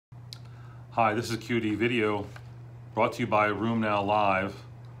Hi, this is QD video brought to you by Room Now Live,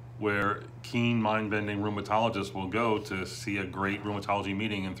 where keen, mind-bending rheumatologists will go to see a great rheumatology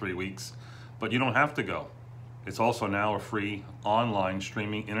meeting in 3 weeks, but you don't have to go. It's also now a free online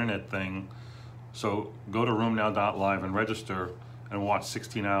streaming internet thing, so go to roomnow.live and register and watch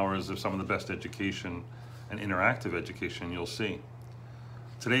 16 hours of some of the best education and interactive education you'll see.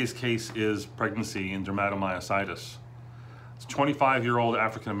 Today's case is pregnancy and dermatomyositis. It's a 25-year-old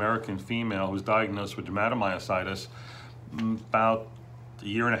African-American female who was diagnosed with dermatomyositis about a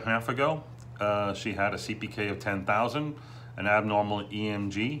year and a half ago. She had a CPK of 10,000, an abnormal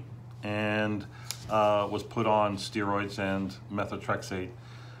EMG, and was put on steroids and methotrexate.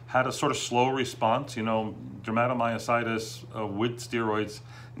 Had a sort of slow response. You know, dermatomyositis with steroids,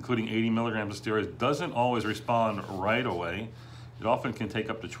 including 80 milligrams of steroids, doesn't always respond right away. It often can take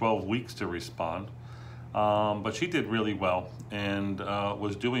up to 12 weeks to respond. But she did really well and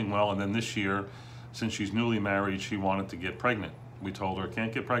was doing well. And then this year, since she's newly married, she wanted to get pregnant. We told her,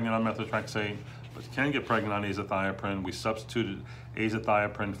 can't get pregnant on methotrexate, but you can get pregnant on azathioprine. We substituted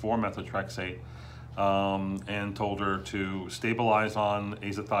azathioprine for methotrexate and told her to stabilize on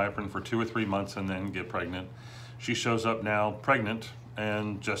azathioprine for 2 or 3 months and then get pregnant. She shows up now pregnant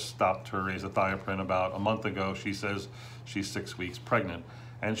and just stopped her azathioprine about a month ago. She says she's 6 weeks pregnant.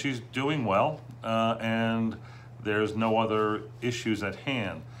 And she's doing well, and there's no other issues at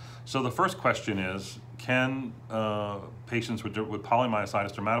hand. So the first question is, can patients with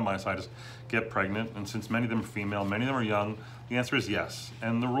polymyositis, dermatomyositis, get pregnant? And since many of them are female, many of them are young, the answer is yes.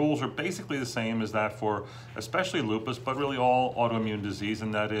 And the rules are basically the same as that for especially lupus, but really all autoimmune disease,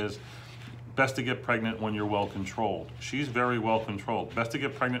 and that is best to get pregnant when you're well controlled. She's very well controlled. Best to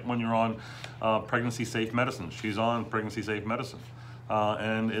get pregnant when you're on pregnancy safe medicine. She's on pregnancy safe medicine.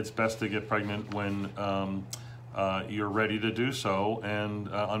 And it's best to get pregnant when you're ready to do so and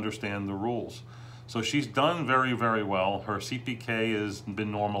understand the rules. So she's done very, very well. Her CPK has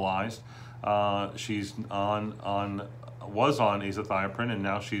been normalized. She's was on azathioprine, and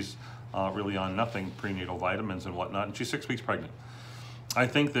now she's really on nothing, prenatal vitamins and whatnot, and she's 6 weeks pregnant. I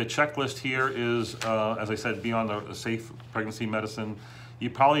think the checklist here is, as I said, be on the safe pregnancy medicine.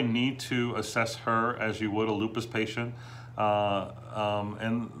 You probably need to assess her as you would a lupus patient.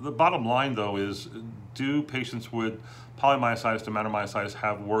 And the bottom line, though, is do patients with polymyositis, dermatomyositis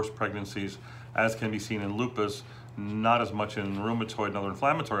have worse pregnancies, as can be seen in lupus, not as much in rheumatoid and other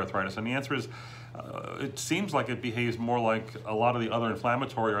inflammatory arthritis? And the answer is, it seems like it behaves more like a lot of the other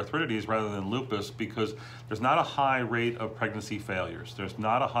inflammatory arthritides rather than lupus, because there's not a high rate of pregnancy failures. There's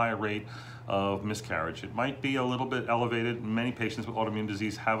not a high rate of miscarriage. It might be a little bit elevated. Many patients with autoimmune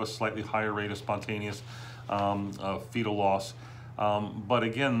disease have a slightly higher rate of spontaneous fetal loss. But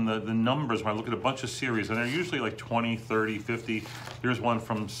again, the numbers, when I look at a bunch of series, and they're usually like 20, 30, 50. Here's one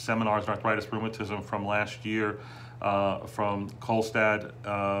from Seminars on Arthritis Rheumatism from last year, from Kolstad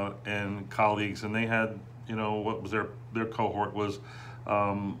and colleagues, and they had, you know, what was their cohort was,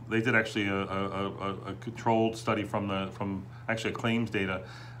 they did actually a controlled study from actually claims data,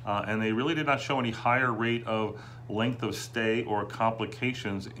 and they really did not show any higher rate of length of stay or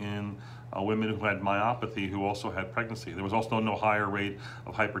complications in women who had myopathy who also had pregnancy. There was also no higher rate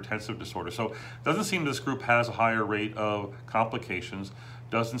of hypertensive disorder. So it doesn't seem this group has a higher rate of complications,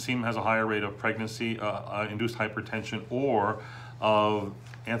 doesn't seem has a higher rate of pregnancy induced hypertension or of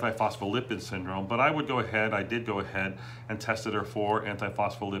antiphospholipid syndrome. But I did go ahead and tested her for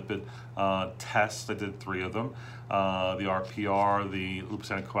antiphospholipid tests. I did 3 of them, the RPR, the lupus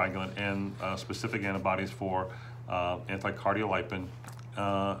anticoagulant, and specific antibodies for anticardiolipin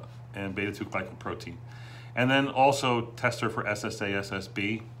and beta-2 glycoprotein. And then also test her for SSA,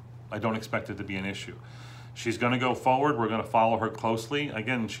 SSB. I don't expect it to be an issue. She's going to go forward. We're going to follow her closely.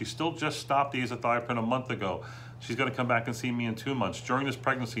 Again, she still just stopped the azathioprine a month ago. She's going to come back and see me in 2 months. During this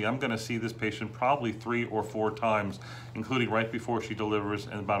pregnancy, I'm going to see this patient probably 3 or 4 times, including right before she delivers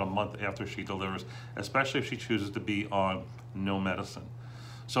and about a month after she delivers, especially if she chooses to be on no medicine.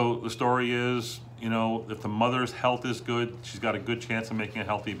 So the story is, you know, if the mother's health is good, she's got a good chance of making a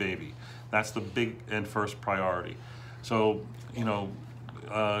healthy baby. That's the big and first priority. So, you know,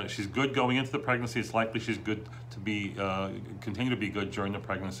 she's good going into the pregnancy. It's likely she's good to be, continue to be good during the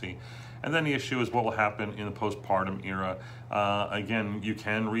pregnancy. And then the issue is what will happen in the postpartum era. Again, you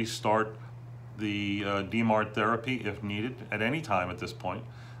can restart the DMARD therapy if needed at any time at this point.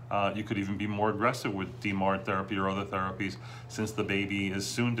 You could even be more aggressive with DMARD therapy or other therapies, since the baby is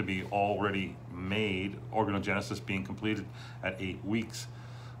soon to be already made, organogenesis being completed at 8 weeks.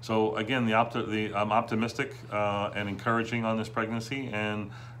 So again, I'm optimistic and encouraging on this pregnancy, and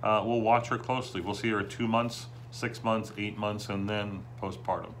we'll watch her closely. We'll see her at 2 months, 6 months, 8 months, and then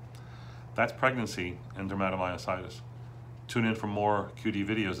postpartum. That's pregnancy and dermatomyositis. Tune in for more QD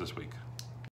videos this week.